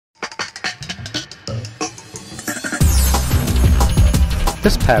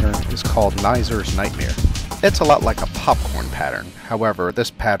This pattern is called Nizer's Nightmare. It's a lot like a popcorn pattern, however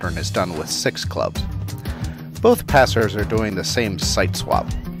this pattern is done with 6 clubs. Both passers are doing the same sight swap,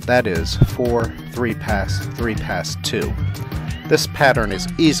 that is 4, 3 pass, 3 pass, 2. This pattern is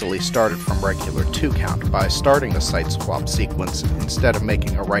easily started from regular 2 count by starting the sight swap sequence instead of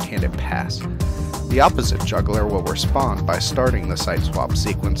making a right-handed pass. The opposite juggler will respond by starting the sight swap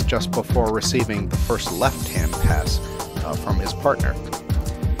sequence just before receiving the first left-hand pass from his partner.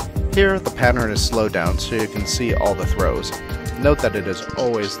 Here the pattern is slowed down so you can see all the throws. Note that it is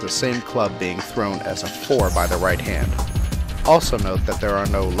always the same club being thrown as a 4 by the right hand. Also note that there are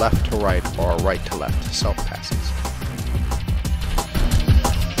no left to right or right to left self-passes.